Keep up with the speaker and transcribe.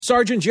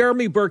Sergeant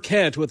Jeremy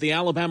Burkett with the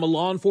Alabama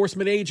Law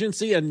Enforcement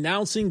Agency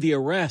announcing the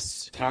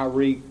arrests.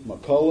 Tyreek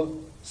McCullough,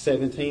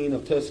 17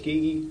 of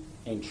Tuskegee,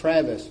 and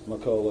Travis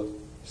McCullough,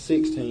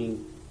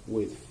 16,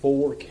 with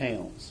 4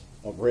 counts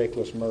of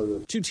reckless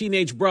murder. 2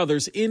 teenage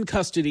brothers in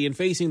custody and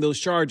facing those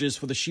charges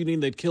for the shooting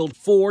that killed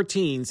 4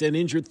 teens and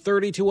injured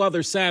 32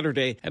 others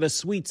Saturday at a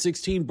Sweet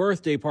 16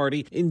 birthday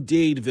party in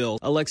Dadeville.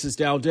 Alexis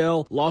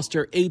Dowdell lost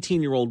her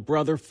 18-year-old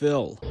brother,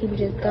 Phil. He was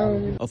just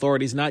gone.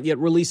 Authorities not yet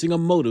releasing a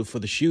motive for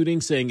the shooting,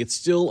 saying it's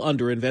still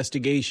under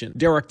investigation.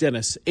 Derricke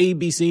Dennis,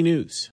 ABC News.